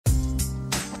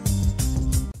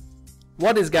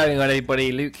What is going on,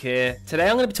 everybody? Luke here. Today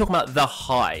I'm going to be talking about the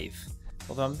Hive.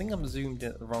 Although I think I'm zoomed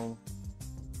in at the wrong...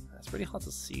 It's really hard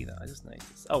to see that, I just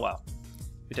noticed. Oh well.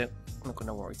 I'm not going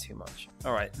to worry too much.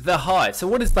 Alright, the Hive. So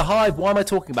what is the Hive? Why am I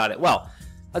talking about it? Well,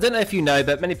 I don't know if you know,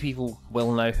 but many people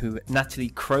will know who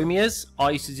Natalie Cromie is. I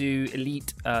used to do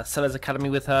Elite Sellers Academy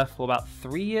with her for about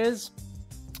 3 years,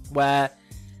 where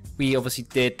we obviously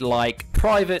did like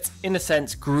private, in a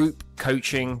sense, group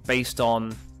coaching based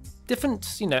on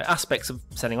different, aspects of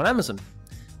selling on Amazon.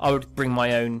 I would bring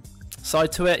my own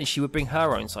side to it, and she would bring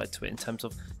her own side to it in terms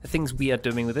of the things we are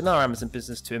doing within our Amazon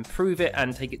business to improve it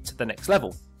and take it to the next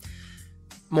level.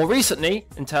 More recently,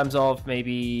 in terms of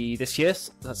maybe this year,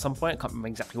 at some point, I can't remember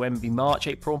exactly when, maybe March,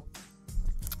 April,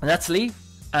 Natalie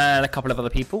and a couple of other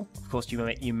people, of course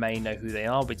you may know who they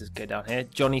are, we just go down here,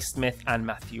 Johnny Smith and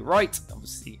Matthew Wright,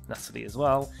 obviously Natalie as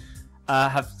well,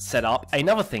 have set up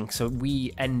another thing. So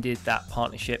we ended that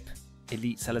partnership,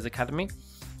 Elite Sellers Academy,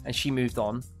 and she moved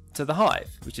on to the Hive,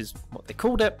 which is what they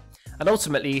called it. And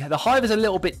ultimately, the Hive is a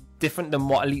little bit different than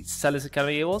what Elite Sellers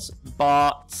Academy was,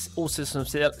 but also some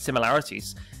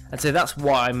similarities. And so that's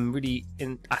why I'm really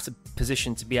at a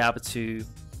position to be able to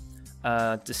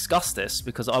discuss this,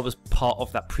 because I was part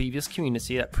of that previous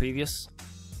community, that previous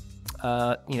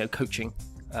coaching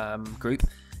group,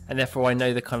 and therefore I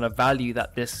know the kind of value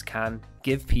that this can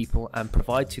give people and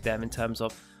provide to them in terms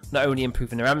of not only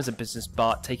improving their Amazon business,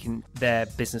 but taking their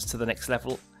business to the next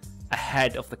level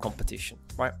ahead of the competition,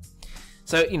 right?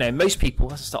 So, most people,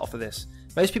 let's start off with this.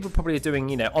 Most people probably are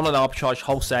doing, online arbitrage,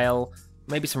 wholesale,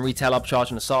 maybe some retail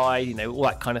arbitrage on the side, all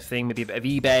that kind of thing, maybe a bit of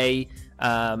eBay,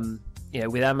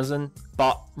 with Amazon.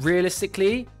 But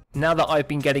realistically, now that I've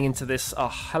been getting into this a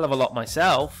hell of a lot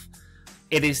myself,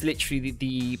 it is literally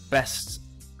the best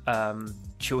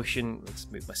tuition. Let's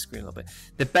move my screen a little bit.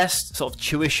 The best sort of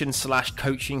tuition /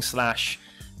 coaching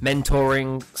 /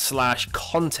 mentoring /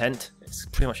 content. It's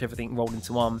pretty much everything rolled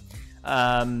into one.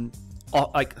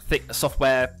 Like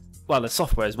software, well, there's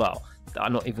software as well that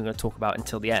I'm not even going to talk about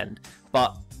until the end.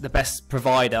 But the best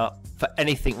provider for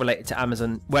anything related to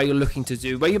Amazon, where you're looking to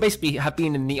do, where you basically have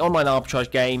been in the online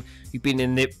arbitrage game, you've been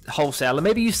in the wholesale, and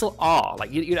maybe you still are.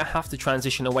 Like you don't have to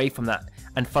transition away from that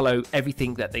and follow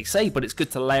everything that they say, but it's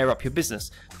good to layer up your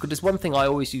business, because there's one thing I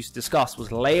always used to discuss was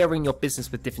layering your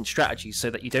business with different strategies so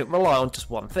that you don't rely on just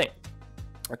one thing.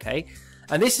 Okay,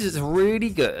 and this is really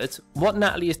good. What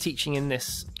Natalie is teaching in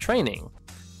this training,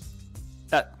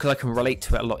 because I can relate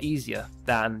to it a lot easier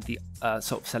than the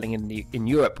sort of selling in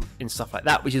Europe and stuff like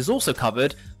that, which is also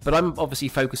covered, but I'm obviously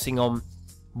focusing on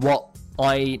what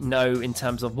I know in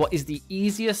terms of what is the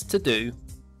easiest to do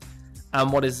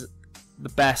and what is the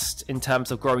best in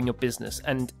terms of growing your business.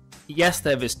 And yes,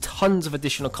 there is tons of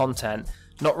additional content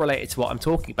not related to what I'm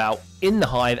talking about in the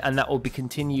Hive, and that will be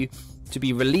continue to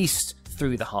be released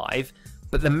through the Hive.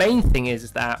 But the main thing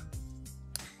is that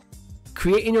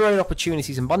creating your own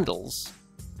opportunities and bundles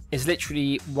is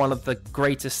literally one of the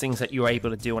greatest things that you're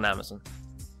able to do on Amazon.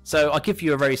 So I'll give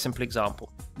you a very simple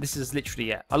example. This is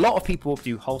literally it. A lot of people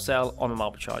do wholesale on an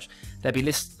arbitrage. They'll be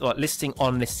listing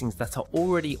on listings that are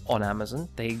already on Amazon.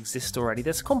 They exist already.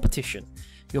 There's competition.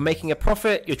 You're making a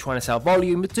profit. You're trying to sell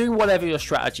volume. You're doing whatever your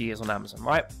strategy is on Amazon,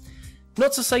 right?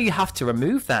 Not to say you have to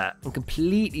remove that and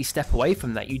completely step away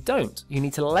from that. You don't. You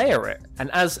need to layer it.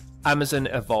 And as Amazon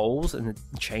evolves and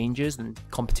changes and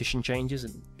competition changes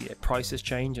and prices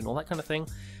change and all that kind of thing,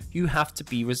 you have to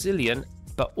be resilient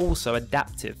but also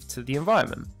adaptive to the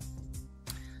environment.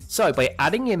 So by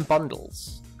adding in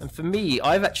bundles, and for me,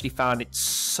 I've actually found it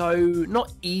so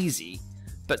not easy,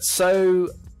 but so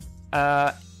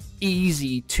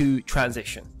easy to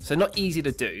transition. So not easy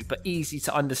to do, but easy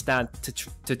to understand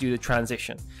to do the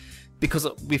transition, because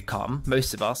we've come,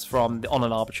 most of us, from the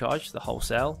online arbitrage, the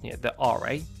wholesale, the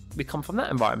RA. We come from that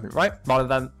environment, right? Rather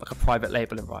than like a private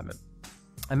label environment.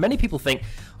 And many people think,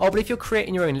 oh, but if you're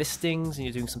creating your own listings and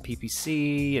you're doing some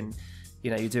PPC and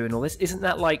you're doing all this, isn't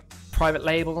that like private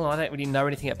label? I don't really know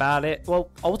anything about it. Well,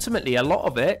 ultimately, a lot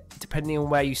of it, depending on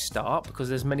where you start, because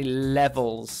there's many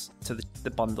levels to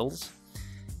the bundles,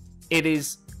 it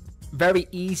is very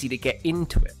easy to get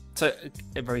into it. So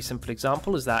a very simple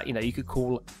example is that you could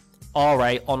call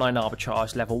RA online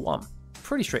arbitrage level 1.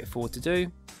 Pretty straightforward to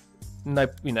do. No,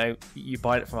 you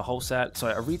buy it from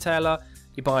a retailer.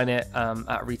 You're buying it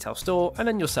at a retail store, and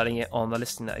then you're selling it on the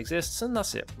listing that exists, and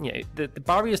that's it. The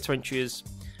barriers to entry is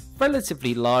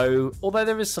relatively low, although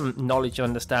there is some knowledge,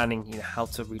 understanding, how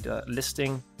to read a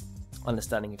listing,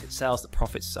 understanding if it sells, the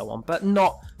profits, so on, but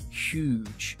not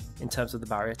huge in terms of the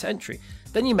barrier to entry.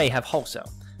 Then you may have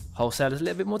wholesale. Wholesale is a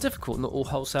little bit more difficult. Not all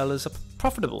wholesalers are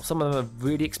profitable. Some of them are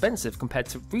really expensive compared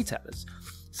to retailers.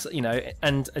 So, you know,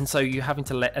 and so you're having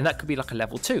to and that could be like a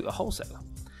level 2, a wholesaler.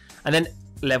 And then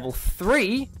level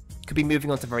 3 could be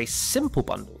moving on to very simple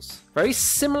bundles, very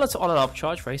similar to on and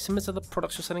arbitrage, very similar to the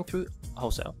products you're selling through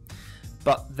wholesale,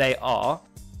 but they are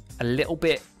a little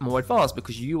bit more advanced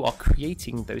because you are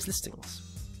creating those listings.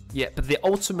 Yeah, but the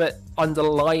ultimate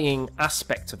underlying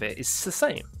aspect of it is the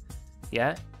same.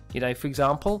 Yeah, you know, for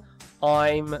example,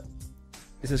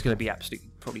 this is going to be absolutely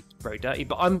probably very dirty,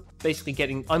 but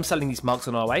I'm selling these mugs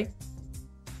on our way,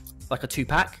 like a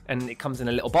 2-pack, and it comes in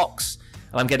a little box,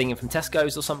 and I'm getting it from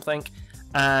Tesco's or something,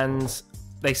 and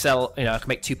they sell, you know, I can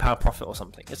make £2 profit or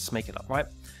something. Let's just make it up, right?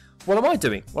 What am I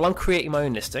doing? Well, I'm creating my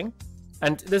own listing,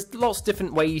 and there's lots of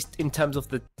different ways in terms of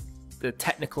the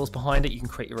technicals behind it. You can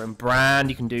create your own brand,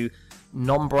 you can do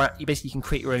non-brand, you can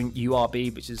create your own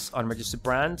URB, which is unregistered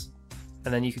brand,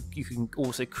 and then you can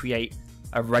also create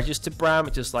a registered brand,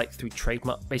 which is like through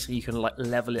trademark. Basically, you can like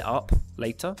level it up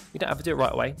later. You don't have to do it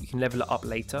right away. You can level it up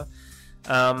later,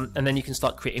 and then you can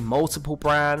start creating multiple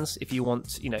brands if you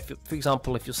want. You know, for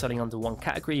example, if you're selling under one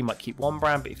category, you might keep one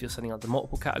brand, but if you're selling under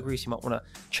multiple categories, you might want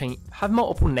to have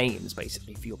multiple names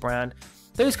basically for your brand.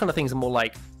 Those kind of things are more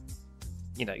like,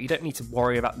 you know, you don't need to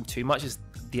worry about them too much. It's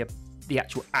the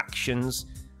actual actions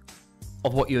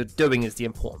of what you're doing is the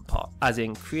important part, as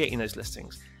in creating those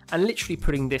listings and literally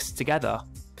putting this together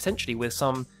potentially with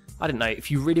some, I don't know,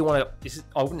 if you really want to,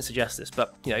 I wouldn't suggest this,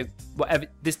 but you know, whatever,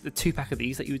 the 2-pack of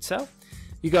these that you would sell,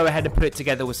 you go ahead and put it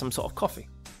together with some sort of coffee,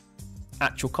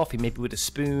 actual coffee, maybe with a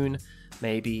spoon,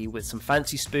 maybe with some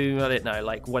fancy spoon, I don't know,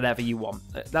 like whatever you want.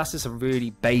 That's just a really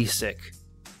basic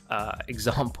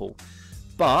example,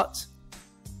 but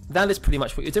that is pretty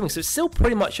much what you're doing. So it's still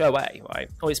pretty much OA, right?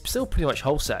 Or it's still pretty much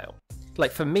wholesale.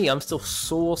 Like for me, I'm still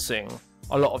sourcing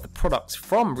a lot of the products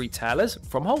from retailers,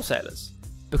 from wholesalers,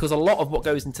 because a lot of what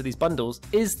goes into these bundles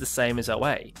is the same as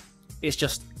OA. It's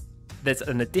just there's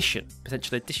an addition,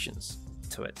 potential additions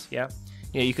to it. Yeah,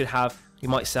 you know, you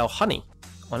might sell honey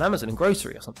on Amazon and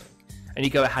grocery or something, and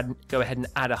you go ahead and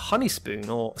add a honey spoon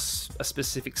or a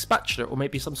specific spatula or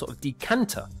maybe some sort of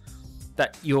decanter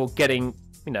that you're getting.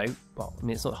 You know, well, I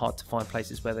mean, it's not hard to find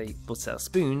places where they will sell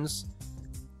spoons,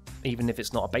 even if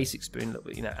it's not a basic spoon,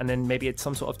 you know, and then maybe it's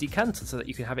some sort of decanter so that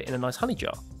you can have it in a nice honey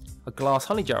jar, a glass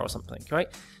honey jar or something, right?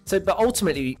 So, but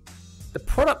ultimately, the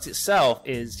product itself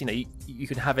is, you know, you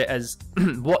can have it as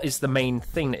what is the main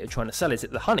thing that you're trying to sell? Is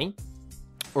it the honey,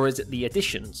 or is it the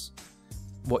additions?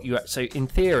 So in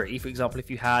theory, for example, if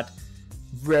you had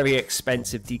very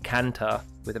expensive decanter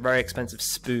with a very expensive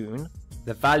spoon,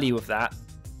 the value of that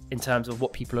in terms of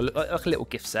what people are, like a little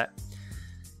gift set,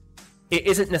 it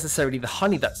isn't necessarily the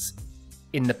honey that's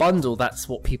in the bundle that's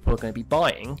what people are going to be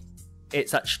buying.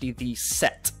 It's actually the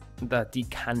set, the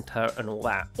decanter and all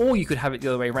that. Or you could have it the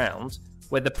other way around,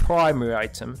 where the primary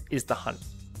item is the honey.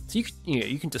 So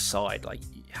you can decide like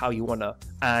how you want to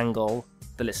angle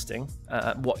the listing,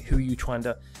 who you're trying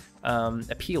to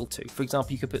appeal to. For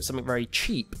example, you could put something very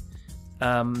cheap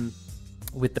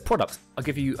with the product. I'll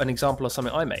give you an example of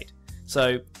something I made.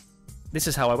 So this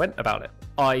is how I went about it.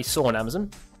 I saw on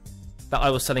Amazon that I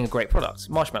was selling a great product,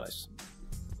 marshmallows.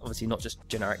 Obviously not just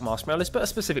generic marshmallows, but a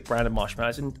specific brand of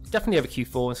marshmallows, and definitely over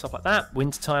Q4 and stuff like that,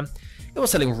 wintertime, it was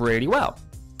selling really well.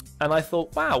 And I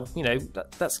thought, wow, you know,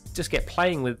 let's just get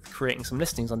playing with creating some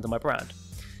listings under my brand.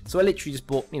 So I literally just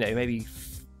bought, you know, maybe,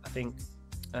 I think,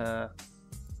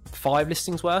 5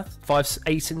 listings worth, 5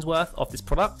 ASINs worth of this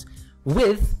product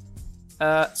with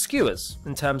skewers,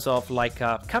 in terms of like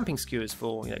camping skewers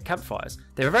for, you know, campfires.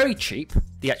 They were very cheap,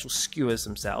 the actual skewers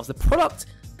themselves. The product,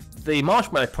 the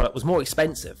marshmallow product, was more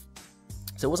expensive,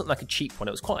 so it wasn't like a cheap one.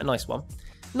 It was quite a nice one,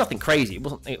 nothing crazy. It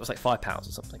wasn't. It was like £5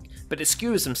 or something. But the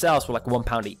skewers themselves were like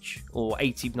 £1 each, or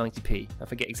 80-90p. I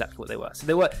forget exactly what they were. So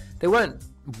they weren't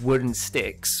wooden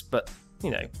sticks, but you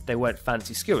know, they weren't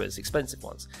fancy skewers, expensive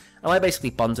ones. And I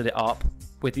basically bundled it up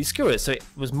with these skewers. So it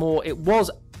was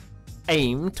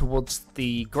aimed towards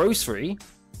the grocery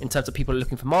in terms of people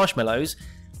looking for marshmallows,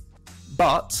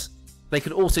 but they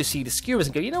could also see the skewers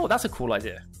and go, you know what, that's a cool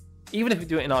idea. Even if we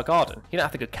do it in our garden, you don't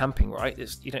have to go camping, right?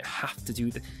 You don't have to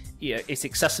do it's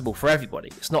accessible for everybody.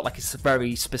 It's not like it's a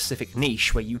very specific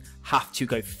niche where you have to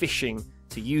go fishing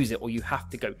to use it, or you have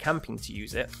to go camping to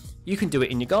use it. You can do it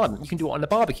in your garden. You can do it on a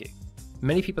barbecue.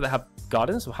 Many people that have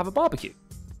gardens will have a barbecue,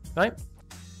 right?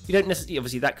 You don't necessarily,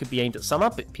 obviously that could be aimed at summer,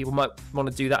 but people might want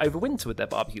to do that over winter with their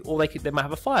barbecue, or they might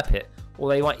have a fire pit, or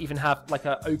they might even have like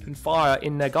an open fire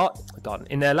in their garden,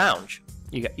 in their lounge.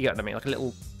 You get what I mean, like a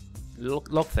little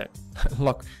log thing,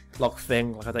 log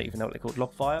thing. Like I don't even know what they're called,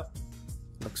 log fire,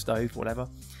 log stove, whatever.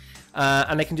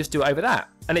 And they can just do it over that,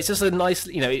 and it's just a nice,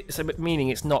 you know, meaning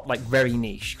it's not like very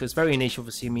niche, because very niche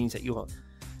obviously means that you're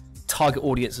target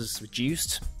audience is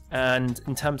reduced. And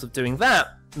in terms of doing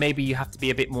that, maybe you have to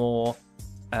be a bit more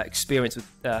experienced with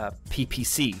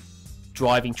PPC,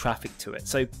 driving traffic to it.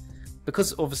 So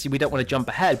because obviously we don't want to jump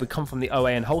ahead, we come from the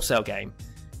OA and wholesale game.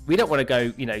 We don't want to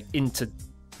go, you know, into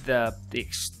the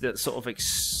sort of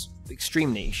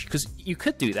extreme niche, because you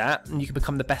could do that and you could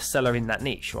become the best seller in that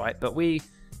niche, right? But we,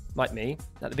 like me,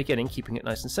 at the beginning, keeping it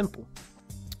nice and simple.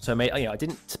 So, you know, I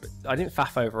didn't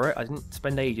faff over it. I didn't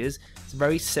spend ages. It's a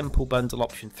very simple bundle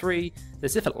option 3.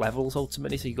 There's different levels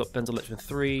ultimately. So you got bundle option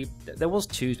 3. There was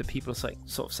 2s, but people are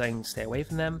sort of saying stay away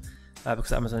from them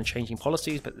because Amazon are changing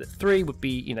policies. But the 3 would be,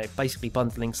 you know, basically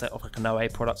bundling set of like an OA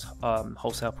product,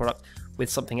 wholesale product with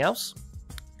something else,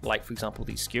 like for example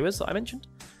these skewers that I mentioned.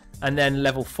 And then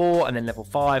level 4, and then level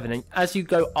 5, and then as you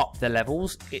go up the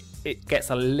levels, it gets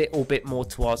a little bit more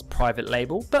towards private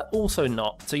label, but also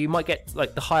not. So you might get,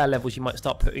 like the higher levels, you might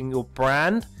start putting your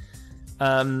brand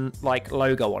like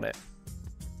logo on it,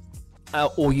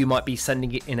 or you might be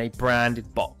sending it in a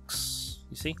branded box,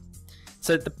 you see.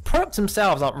 So the products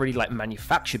themselves aren't really like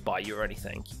manufactured by you or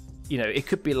anything. You know, it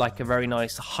could be like a very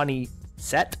nice honey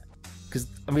set, because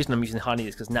the reason I'm using honey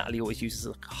is because Natalie always uses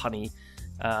like honey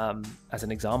as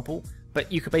an example.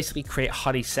 But you could basically create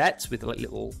honey sets with like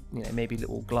little, you know, maybe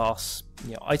little glass,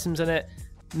 you know, items in it.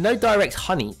 No direct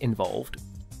honey involved,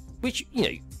 which, you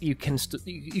know, you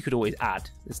could always add.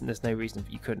 There's no reason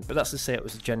you couldn't. But let's just say it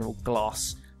was a general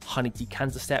glass honey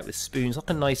decanter set with spoons, like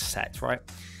a nice set, right?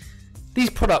 These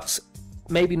products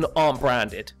maybe aren't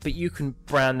branded, but you can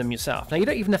brand them yourself. Now you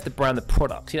don't even have to brand the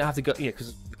product. You don't have to go, you know,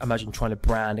 because imagine trying to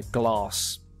brand a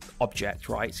glass object,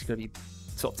 right? It's going to be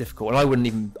sort of difficult, and I wouldn't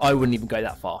even go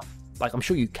that far. Like, I'm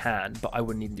sure you can, but I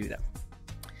wouldn't even do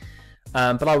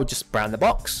that. But I would just brand the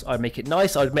box. I'd make it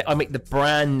nice. I'd make the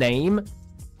brand name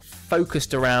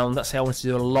focused around, let's say I wanted to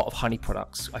do a lot of honey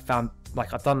products. I found,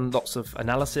 like, I've done lots of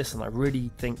analysis, and I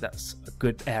really think that's a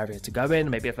good area to go in.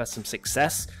 Maybe I've had some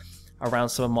success around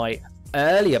some of my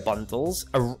earlier bundles,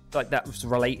 like that was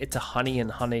related to honey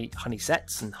and honey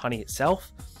sets and honey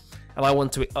itself, and I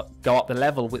want to go up the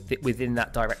level within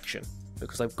that direction,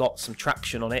 because I've got some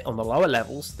traction on it on the lower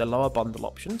levels, the lower bundle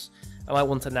options, and I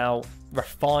want to now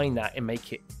refine that and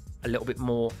make it a little bit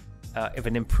more of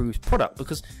an improved product.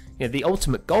 Because, you know, the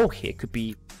ultimate goal here could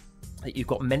be that you've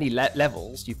got many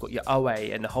levels. You've got your OA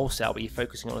and the wholesale, but you're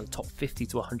focusing on the top 50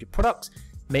 to 100 products.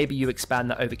 Maybe you expand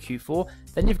that over Q4.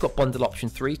 Then you've got bundle option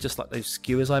 3, just like those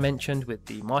skewers I mentioned with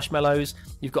the marshmallows.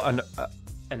 You've got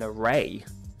an array,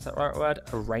 is that the right word?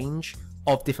 A range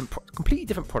of completely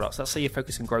different products. Let's say you're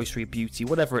focusing on grocery, beauty,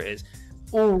 whatever it is,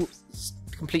 all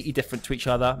completely different to each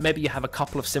other. Maybe you have a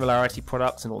couple of similarity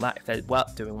products and all that if they're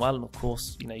doing well, and of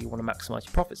course, you know, you want to maximize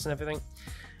your profits and everything.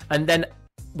 And then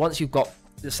once you've got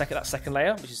that second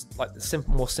layer, which is like the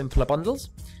more simpler bundles,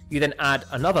 you then add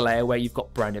another layer where you've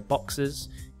got branded boxes.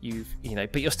 You know,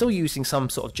 but you're still using some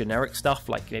sort of generic stuff,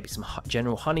 like maybe some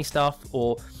general honey stuff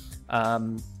or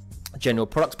general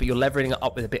products, but you're leveraging it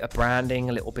up with a bit of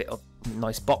branding, a little bit of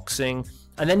nice boxing,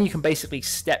 and then you can basically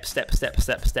step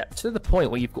to the point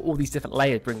where you've got all these different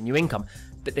layers bringing you income.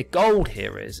 But the goal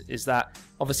here is that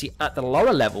obviously at the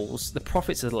lower levels the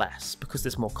profits are less because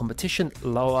there's more competition,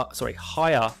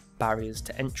 higher barriers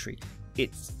to entry.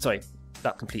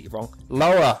 That's completely wrong.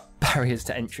 Lower barriers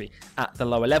to entry at the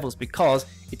lower levels because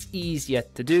it's easier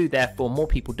to do, therefore more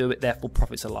people do it, therefore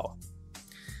profits are lower.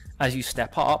 As you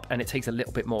step up, and it takes a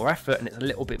little bit more effort, and it's a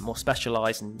little bit more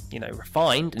specialized and, you know,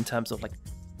 refined in terms of, like,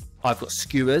 I've got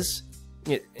skewers.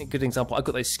 You know, a good example, I've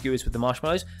got those skewers with the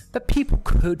marshmallows, but people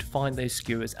could find those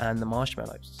skewers and the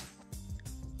marshmallows.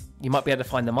 You might be able to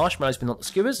find the marshmallows but not the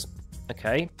skewers,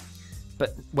 okay,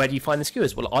 but where do you find the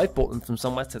skewers? Well, I've bought them from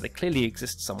somewhere, so they clearly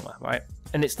exist somewhere, right?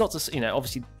 And it's not just, you know,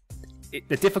 obviously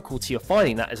the difficulty of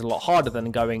finding that is a lot harder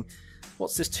than going,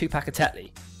 what's this 2-pack of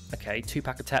Tetley? Okay,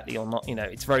 2-pack of Tetley or not, you know,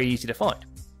 it's very easy to find.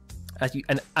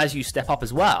 As you step up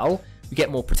as well, you get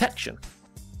more protection,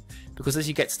 because as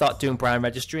you start doing brand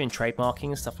registry and trademarking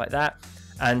and stuff like that,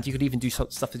 and you could even do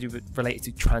stuff to do related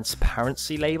to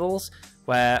transparency labels,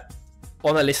 where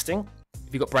on a listing,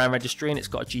 if you've got brand registry and it's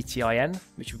got a GTIN,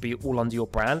 which would be all under your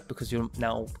brand because you're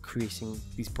now creating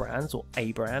these brands or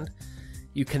a brand,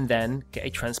 you can then get a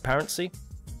transparency,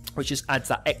 which just adds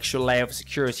that extra layer of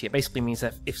security. It basically means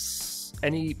that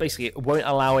basically it won't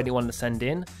allow anyone to send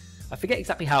in. I forget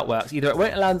exactly how it works. Either it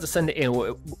won't allow them to send it in,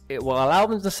 or it will allow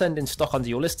them to send in stock under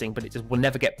your listing, but it just will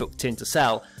never get booked in to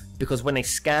sell, because when they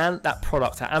scan that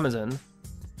product at Amazon,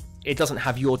 it doesn't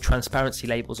have your transparency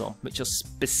labels on, which are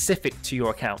specific to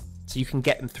your account. So you can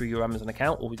get them through your Amazon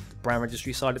account or the brand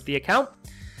registry side of the account.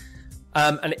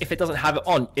 And if it doesn't have it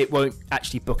on, it won't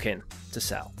actually book in to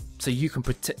sell. so you can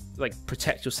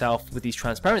protect yourself with these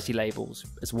transparency labels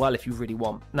as well if you really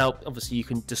want. Now, obviously, you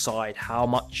can decide how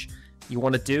much you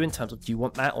want to do in terms of do you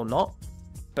want that or not.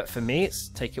 But for me, it's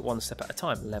take it one step at a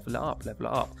time, level it up, level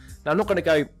it up. Now, I'm not going to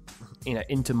go,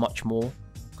 into much more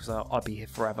because I'll be here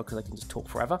forever because I can just talk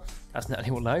forever, as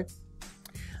Natalie will know.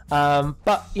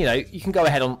 But you can go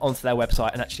ahead onto their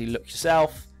website and actually look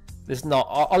yourself.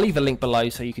 I'll leave a link below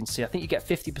so you can see. I think you get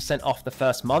 50% off the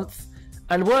first month,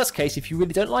 and worst case, if you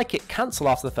really don't like it, cancel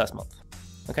after the first month.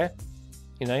 Okay,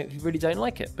 if you really don't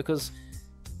like it, because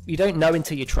you don't know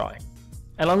until you try.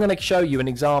 And I'm going to show you an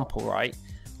example, right?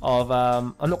 Of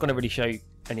I'm not going to really show you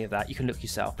any of that. You can look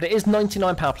yourself, but it is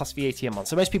 £99 plus VAT a month.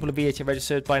 So most people are VAT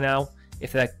registered by now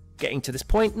if they're getting to this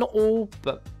point. Not all,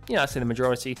 but I'd say the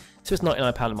majority. So it's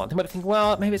 £99 a month. You might think,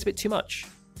 well, maybe it's a bit too much.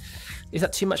 Is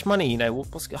that too much money? I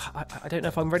don't know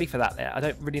if I'm ready for that there. I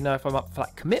don't really know if I'm up for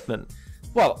that commitment.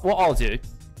 Well, what I'll do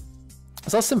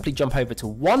is I'll simply jump over to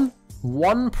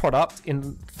one product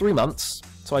in 3 months.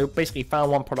 So I basically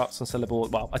found one product on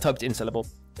SellerBoard. Well, I typed it in SellerBoard.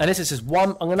 And this is just one.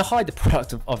 I'm going to hide the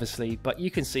product, obviously, but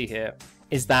you can see here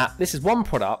is that this is one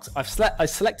product. I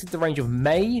selected the range of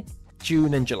May,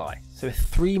 June, and July. So a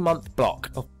 3-month block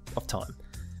of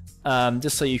time,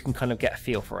 just so you can kind of get a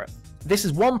feel for it. This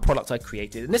is one product I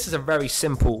created, and this is a very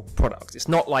simple product. It's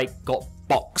not like got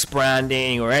box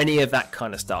branding or any of that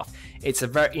kind of stuff. It's a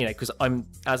very, because I'm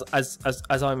as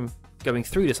I'm going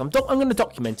through this, I'm going to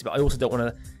document it, but I also don't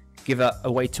want to give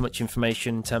away too much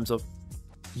information in terms of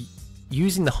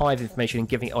using the Hive information and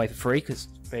giving it away for free, because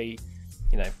it's very,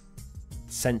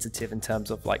 sensitive in terms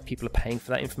of people are paying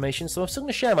for that information. So I'm still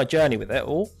going to share my journey with it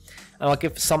all, and I'll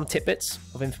give some tidbits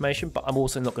of information, but I'm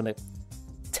also not going to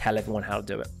tell everyone how to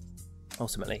do it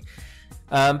ultimately.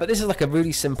 But this is like a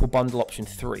really simple bundle option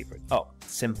 3.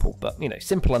 Simple, but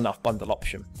simple enough bundle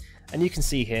option. And you can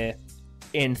see here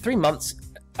in 3 months,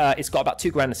 it's got about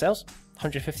 £2,000 in sales,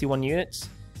 151 units.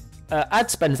 Ad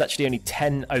spend is actually only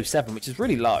 10.07, which is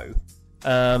really low.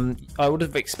 I would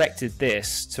have expected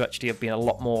this to actually have been a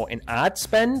lot more in ad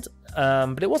spend,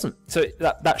 but it wasn't. So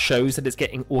that shows that it's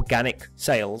getting organic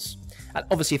sales. And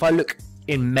obviously, if I look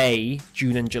in May,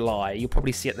 June, and July, you'll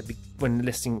probably see when the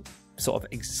listing sort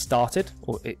of started,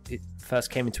 or it first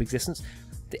came into existence,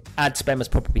 the ad spend was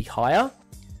probably higher.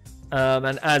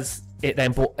 And as it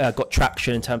then got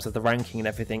traction in terms of the ranking and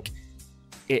everything,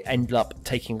 it ended up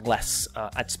taking less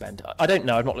ad spend. I don't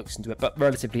know, I've not looked into it, but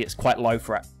relatively it's quite low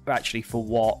for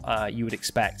what you would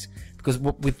expect, because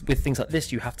with things like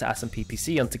this you have to add some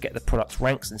PPC on to get the product's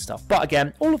ranks and stuff. But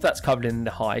again, all of that's covered in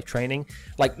the Hive training.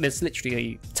 There's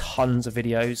literally tons of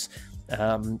videos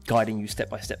guiding you step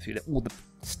by step through all the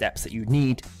steps that you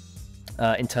need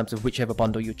in terms of whichever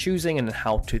bundle you're choosing, and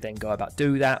how to then go about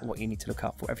do that, what you need to look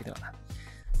out for, everything like that.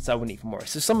 So I wouldn't even worry.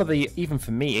 So some of the, even for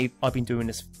me, I've been doing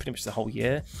this pretty much the whole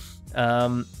year.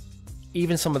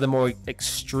 Even some of the more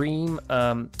extreme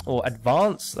or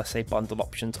advanced, let's say, bundle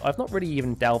options, I've not really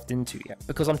even delved into yet,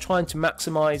 because I'm trying to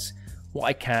maximize what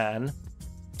I can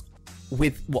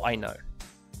with what I know.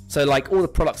 So all the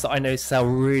products that I know sell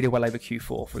really well over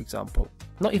Q4, for example,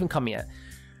 not even come yet.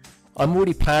 I'm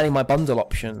already planning my bundle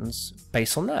options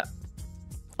based on that.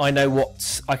 I know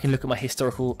I can look at my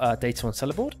historical data on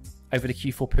SellerBoard over the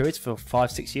Q4 periods for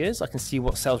 5-6 years. I can see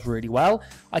what sells really well.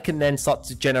 I can then start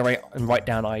to generate and write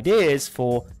down ideas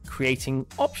for creating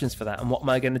options for that. And what am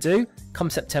I going to do? Come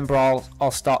September,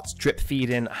 I'll start to drip feed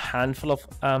in a handful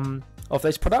of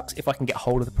those products, if I can get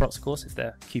hold of the products, of course, if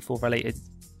they're Q4 related.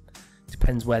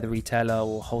 Depends where the retailer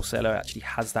or wholesaler actually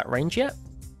has that range yet.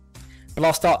 But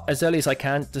I'll start as early as I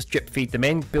can, just drip feed them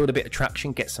in, build a bit of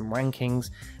traction, get some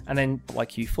rankings, and then by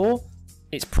Q4,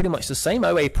 it's pretty much the same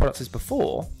OA products as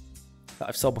before, that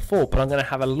I've sold before, but I'm going to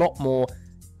have a lot more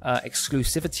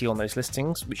exclusivity on those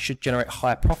listings, which should generate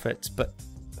higher profits, but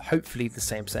hopefully the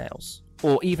same sales.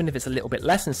 Or even if it's a little bit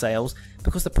less in sales,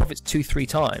 because the profit's 2-3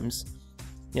 times,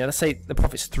 let's say the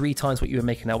profit's 3 times what you were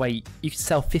making OA, you could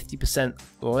sell 50%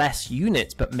 less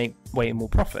units, but make way more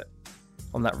profit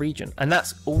on that region. And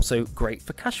that's also great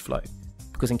for cash flow,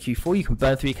 because in Q4 you can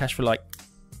burn through your cash flow. I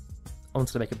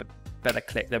wanted to make a better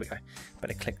click, there we go,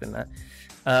 better click than that.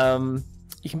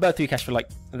 You can burn through your cash flow like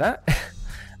that.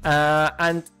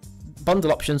 And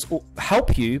bundle options will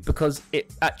help you, because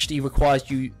it actually requires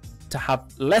you to have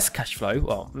less cash flow.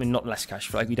 Well, I mean, not less cash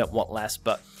flow, you don't want less,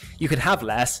 but you could have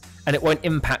less and it won't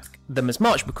impact them as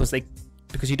much, because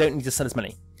you don't need to sell as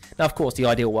many. Now, of course, the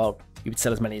ideal world, you would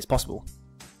sell as many as possible.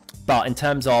 But in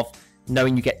terms of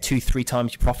knowing you get 2-3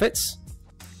 times your profits,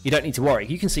 you don't need to worry.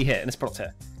 You can see here in this product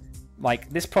here,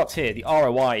 this product here, the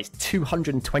ROI is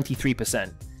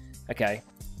 223%. Okay,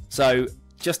 so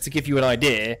just to give you an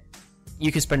idea,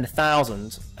 you could spend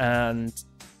 1,000 and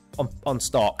on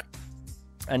stock,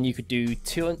 and you could do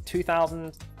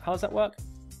 2,000. How does that work?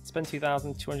 Spend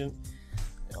 2,200.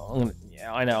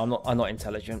 Yeah, I know. I'm not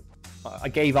intelligent. I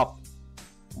gave up.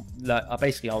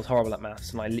 Basically, I was horrible at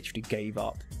maths, and I literally gave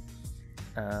up.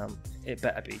 It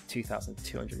better be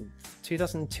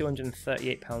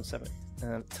 2,238 pounds 7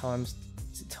 times.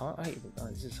 Is it time? I even know.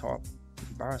 This is horrible.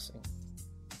 Embarrassing.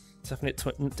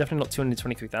 Definitely not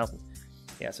 223,000.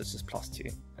 Yeah, so it's just plus 2.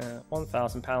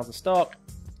 1,000 pounds of stock.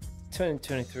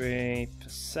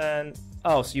 223%.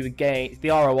 Oh, so you would gain, the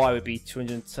ROI would be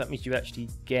 200. So that means you actually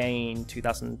gain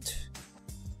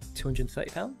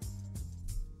 2,230 pounds.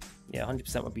 Yeah,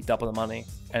 100% would be double the money,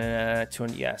 and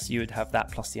 200. Yes, you would have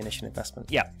that plus the initial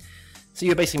investment. Yeah, so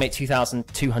you basically make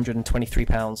 2,223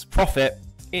 pounds profit.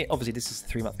 Obviously, this is a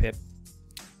 3-month period.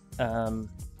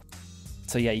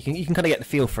 So yeah, you can kind of get the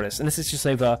feel for this, and this is just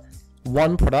over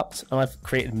one product, and I've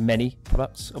created many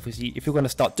products. Obviously, if you're going to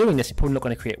start doing this, you're probably not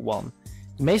going to create one.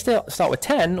 You may start with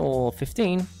 10 or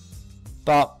 15,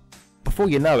 but before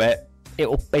you know it, it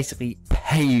will basically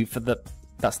pay you for the.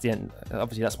 That's the end.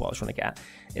 Obviously, that's what I was trying to get at.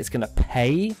 It's going to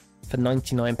pay for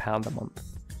 £99 a month.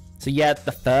 So yeah,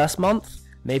 the first month,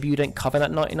 maybe you don't cover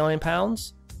that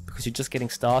 £99 because you're just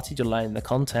getting started, you're learning the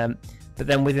content. But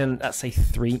then within, let's say,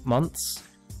 3 months,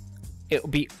 it will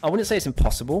be, I wouldn't say it's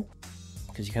impossible,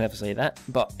 because you can never say that,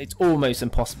 but it's almost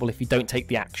impossible if you don't take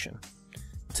the action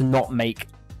to not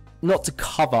to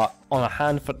cover on a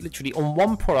handful, literally on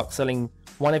one product, selling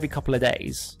one every couple of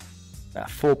days, at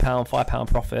 £4, £5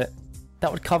 profit.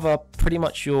 That would cover pretty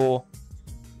much your,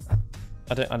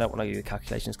 I don't want to give you the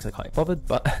calculations because I can't be bothered,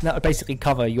 but that would basically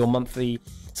cover your monthly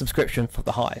subscription for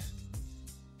the Hive.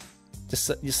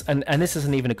 And this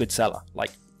isn't even a good seller. Like,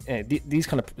 you know, these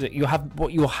kind of,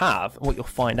 what you'll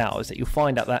find out is that you'll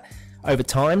find out that over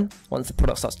time, once the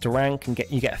product starts to rank and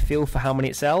you get a feel for how many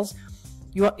it sells,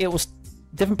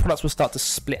 different products will start to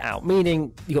split out.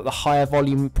 Meaning you've got the higher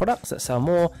volume products that sell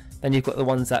more, then you've got the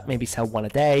ones that maybe sell one a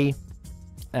day,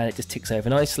 and it just ticks over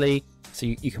nicely, so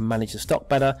you can manage the stock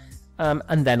better.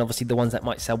 And then obviously the ones that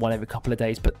might sell one every couple of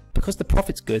days, but because the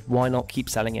profit's good, why not keep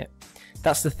selling it?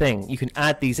 That's the thing. You can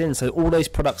add these in, so all those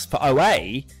products for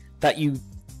OA that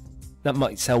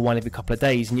might sell one every couple of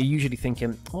days, and you're usually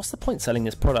thinking, what's the point selling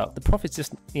this product? The profit's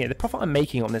just, the profit I'm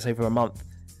making on this over a month,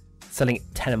 selling it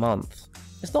 10 a month,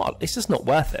 it's just not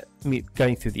worth it. I mean,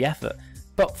 going through the effort.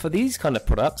 But for these kind of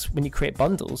products, when you create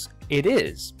bundles, it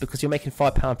is, because you're making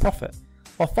 £5 profit.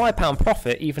 Well, £5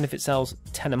 profit, even if it sells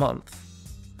 10 a month,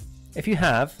 if you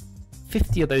have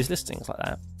 50 of those listings like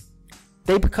that,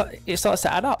 it starts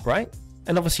to add up, right?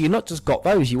 And obviously you've not just got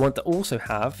those, you want to also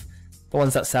have the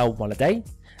ones that sell one a day,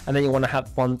 and then you want to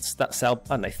have ones that sell,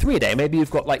 I don't know, 3 a day. Maybe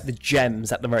you've got like the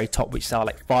gems at the very top, which sell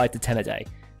like 5 to 10 a day,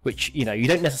 which, you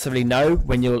don't necessarily know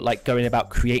when you're like going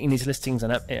about creating these listings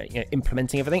and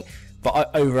implementing everything. But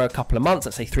over a couple of months,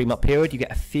 let's say 3-month period, you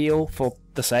get a feel for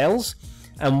the sales.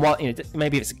 And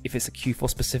maybe if it's a Q4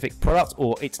 specific product,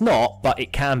 or it's not, but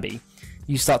it can be,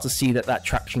 you start to see that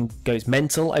traction goes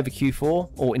mental over Q4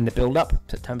 or in the build up,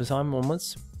 September time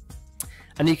onwards.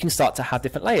 And you can start to have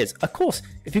different layers. Of course,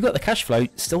 if you've got the cash flow,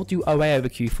 still do OA over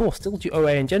Q4, still do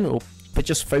OA in general, but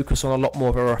just focus on a lot more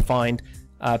of a refined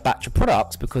batch of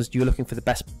products, because you're looking for the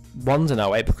best ones in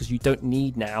OA, because you don't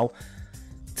need now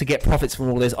to get profits from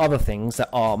all those other things that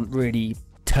aren't really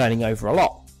turning over a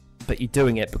lot. But you're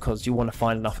doing it because you want to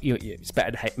find enough. It's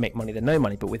better to make money than no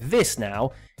money. But with this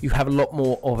now, you have a lot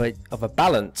more of a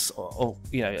balance, or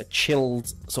a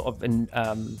chilled sort of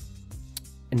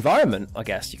environment, I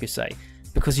guess you could say,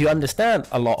 because you understand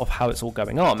a lot of how it's all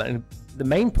going on. And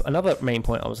another main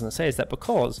point I was going to say is that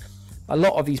because a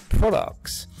lot of these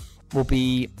products will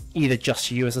be either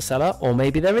just you as a seller, or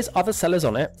maybe there is other sellers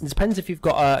on it. It depends if you've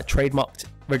got a trademarked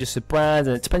registered brand,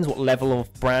 and it depends what level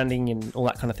of branding and all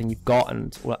that kind of thing you've got,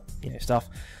 and all that stuff.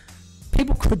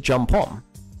 People could jump on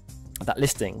that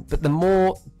listing, but the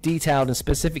more detailed and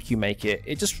specific you make it,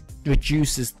 it just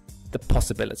reduces the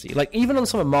possibility. Like even on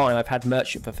some of mine, I've had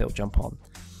merchant fulfilled jump on,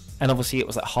 and obviously it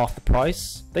was like half the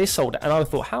price. They sold it, and I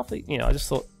thought, I just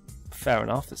thought, fair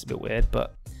enough, that's a bit weird,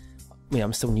 but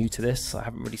I'm still new to this, so I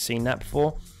haven't really seen that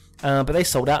before. But they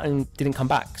sold out and didn't come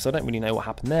back, so I don't really know what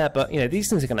happened there. But these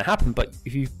things are going to happen. But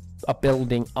if you are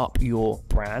building up your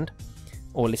brand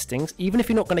or listings, even if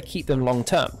you're not going to keep them long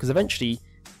term, because eventually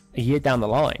a year down the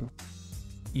line,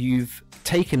 you've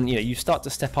taken, you start to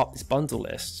step up this bundle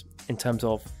list in terms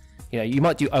of, you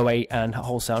might do OA and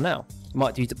wholesale now. You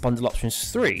might do bundle options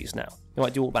 3s now. You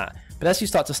might do all that. But as you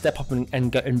start to step up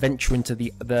and go and venture into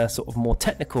the sort of more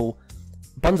technical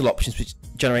bundle options which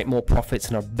generate more profits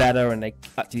and are better, and they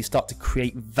actually start to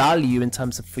create value in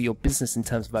terms of for your business, in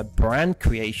terms of a brand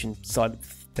creation side of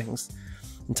things,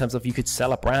 in terms of you could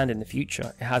sell a brand in the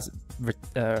future. It has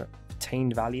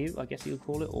retained value, I guess you would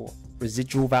call it, or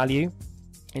residual value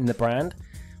in the brand.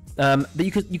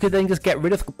 That you could then just get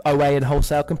rid of OA and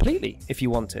wholesale completely if you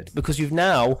wanted, because you've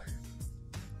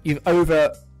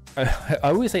I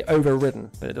always say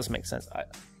overridden, but it doesn't make sense.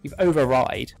 You've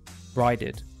overridden,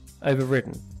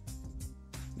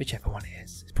 whichever one it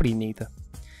is. It's probably neither.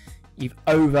 You've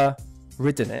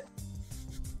overridden it.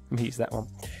 Let me use that one.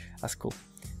 That's cool.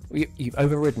 You've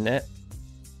overridden it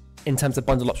in terms of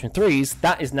bundle option 3s.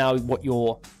 That is now what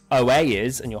your OA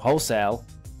is, and your wholesale,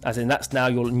 as in that's now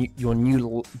your new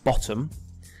little bottom.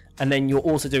 And then you're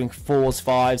also doing 4s,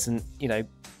 5s, and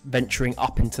venturing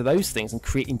up into those things and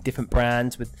creating different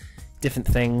brands with different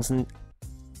things. And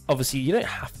obviously you don't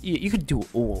have you could do it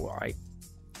all, right,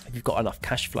 if you've got enough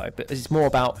cash flow, but it's more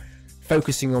about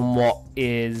focusing on what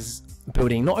is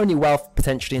building not only wealth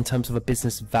potentially in terms of a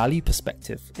business value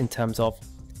perspective, in terms of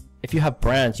if you have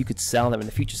brands you could sell them in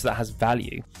the future, so that has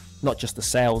value, not just the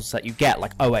sales that you get.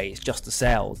 Like OA is just a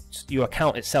sale. Your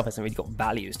account itself hasn't really got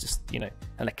value. It's just an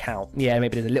account. Yeah,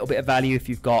 maybe there's a little bit of value if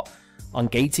you've got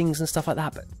ungatings and stuff like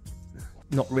that, but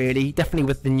not really. Definitely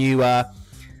with the new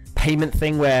payment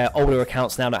thing, where older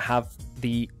accounts now don't have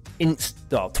the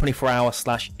 24-hour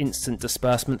 / instant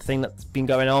disbursement thing that's been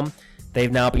going on.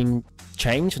 They've now been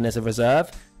changed, and there's a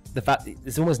reserve. The fact that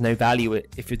there's almost no value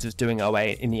if you're just doing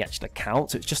OA in the actual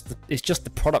account. So it's just the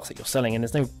products that you're selling,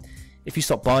 and if you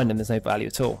stop buying them, there's no value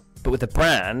at all. But with the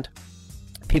brand,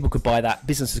 people could buy that,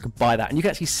 businesses could buy that, and you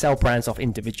can actually sell brands off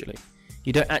individually.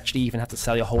 You don't actually even have to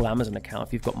sell your whole Amazon account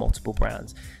if you've got multiple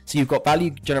brands. So you've got value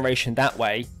generation that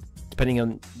way, depending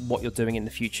on what you're doing in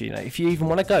the future. If you even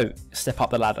want to go step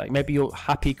up the ladder, maybe you're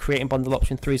happy creating bundle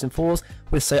option 3s and 4s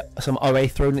with some OA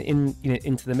thrown in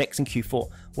into the mix in Q4,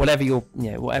 whatever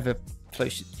whatever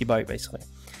floats your boat, basically.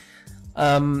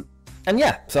 And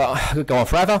yeah, so I could go on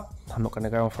forever. I'm not going to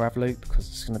go on forever, Luke, because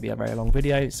it's going to be a very long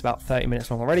video. It's about 30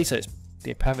 minutes long already, so it's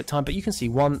the perfect time. But you can see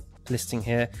one listing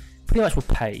here pretty much will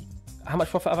pay. How much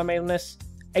profit have I made on this?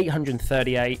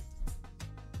 838.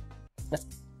 Is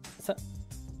that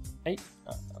 8?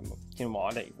 You know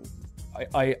what?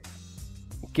 I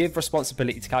give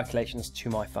responsibility to calculations to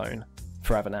my phone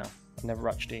forever now. I've never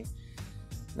actually.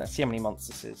 Let's see how many months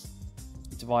this is.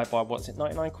 Divide by, what's it,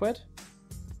 99 quid?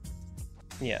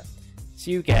 Yeah.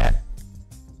 So you get.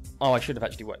 Oh, I should have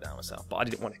actually worked that out myself, but I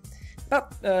didn't want it.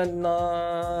 About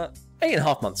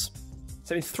 8.5 months.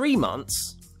 So in 3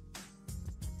 months,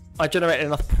 I generated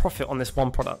enough profit on this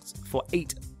one product for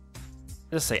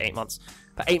let's say 8 months,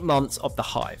 but 8 months of the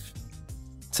Hive.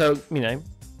 So,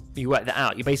 you work that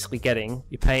out. You're basically you're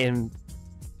paying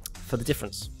for the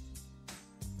difference.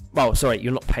 Well, sorry,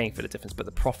 you're not paying for the difference, but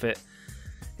the profit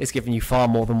is giving you far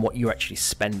more than what you're actually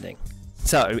spending.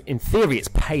 So, in theory, it's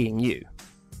paying you.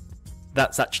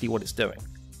 That's actually what it's doing.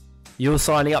 You're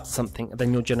signing up to something, and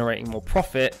then you're generating more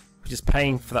profit, which is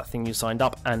paying for that thing you signed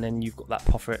up, and then you've got that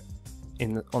profit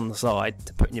on the side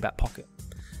to put in your back pocket.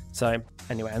 So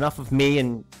anyway, enough of me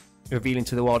and revealing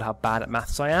to the world how bad at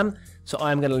maths I am. So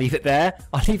I'm going to leave it there.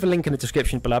 I'll leave a link in the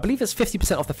description below. I believe it's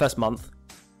 50% off the first month,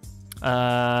 but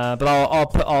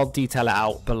I'll detail it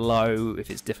out below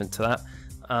if it's different to that.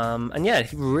 And yeah,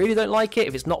 if you really don't like it,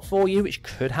 if it's not for you, which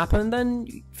could happen, then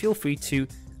feel free to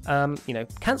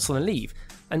cancel and leave.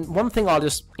 And one thing I'll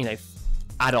just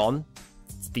add on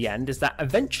to the end is that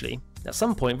eventually, at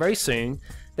some point very soon,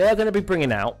 they're going to be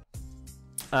bringing out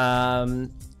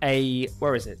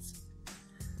where is it?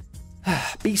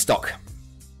 B-Stock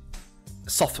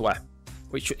software,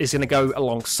 which is going to go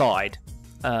alongside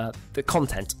the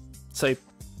content. So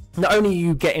not only are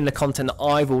you getting the content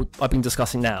that I've been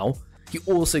discussing now, you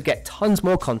also get tons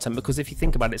more content, because if you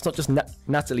think about it, it's not just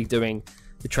Natalie doing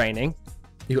the training.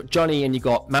 You've got Johnny and you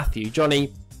got Matthew.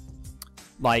 Johnny,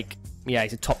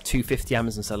 he's a top 250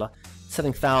 Amazon seller,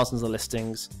 selling thousands of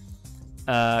listings.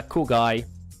 Cool guy.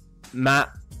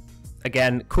 Matt,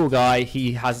 again, cool guy.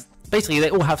 He has basically, they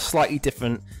all have slightly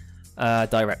different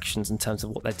directions in terms of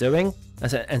what they're doing,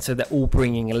 and so they're all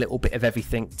bringing a little bit of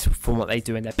everything from what they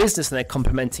do in their business, and they're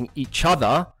complementing each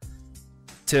other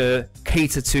to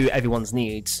cater to everyone's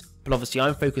needs. But obviously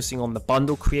I'm focusing on the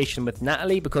bundle creation with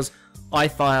Natalie, because I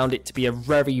found it to be a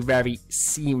very, very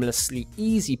seamlessly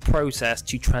easy process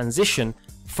to transition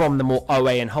from the more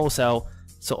OA and wholesale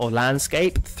sort of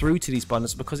landscape through to these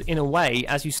bundles, because in a way,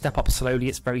 as you step up slowly,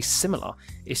 it's very similar.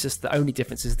 It's just the only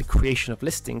difference is the creation of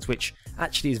listings, which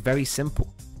actually is very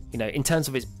simple. In terms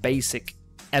of its basic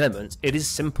elements, it is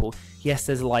simple. Yes,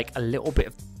 there's a little bit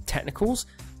of technicals,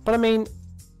 but I mean,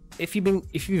 if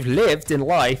you've lived in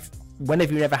life, when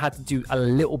have you never had to do a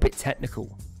little bit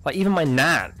technical? Like even my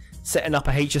nan setting up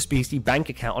a HSBC bank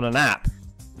account on an app,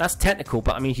 that's technical,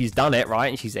 but I mean, she's done it, right?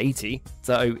 And she's 80,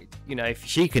 so you know, if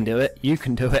she can do it, you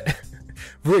can do it.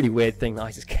 Really weird thing that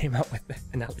I just came up with the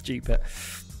analogy, but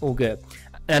all good.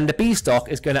 And the B stock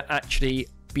is going to actually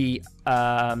be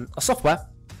a software,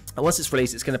 and once it's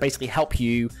released, it's going to basically help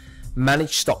you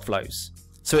manage stock flows.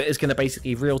 So it is going to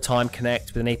basically real-time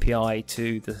connect with an API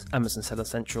to the Amazon Seller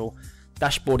Central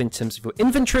dashboard in terms of your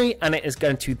inventory, and it is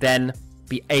going to then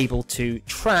be able to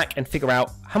track and figure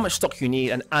out how much stock you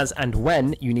need and as and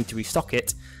when you need to restock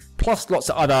it, plus lots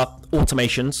of other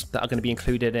automations that are going to be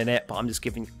included in it, but I'm just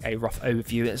giving a rough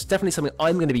overview. It's definitely something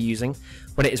I'm going to be using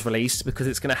when it is released, because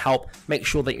it's going to help make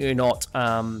sure that you're not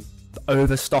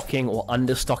overstocking or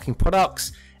understocking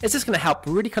products. It's just going to help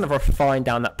really kind of refine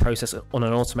down that process on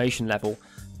an automation level,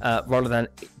 rather than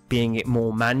being it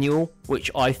more manual, which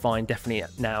I find definitely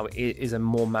now is a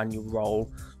more manual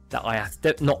role that I have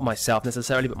to do, not myself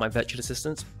necessarily, but my virtual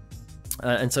assistants.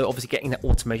 And so obviously getting that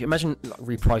automation, imagine like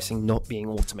repricing not being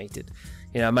automated.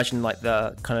 You know, imagine like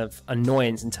the kind of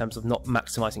annoyance in terms of not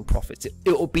maximizing profits. It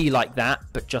will be like that,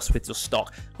 but just with your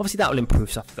stock. Obviously that will improve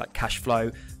stuff like cash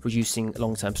flow, reducing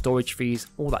long-term storage fees,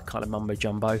 all that kind of mumbo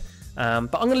jumbo. But I'm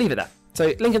going to leave it there. So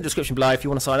link in the description below if you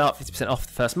want to sign up, 50% off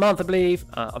the first month, I believe.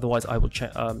 Otherwise, I will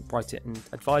write it and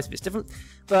advise if it's different.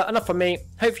 But enough from me.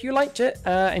 Hope you liked it,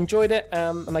 enjoyed it,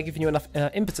 and I've given you enough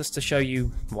impetus to show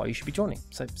you why you should be joining.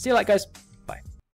 So see you later, guys.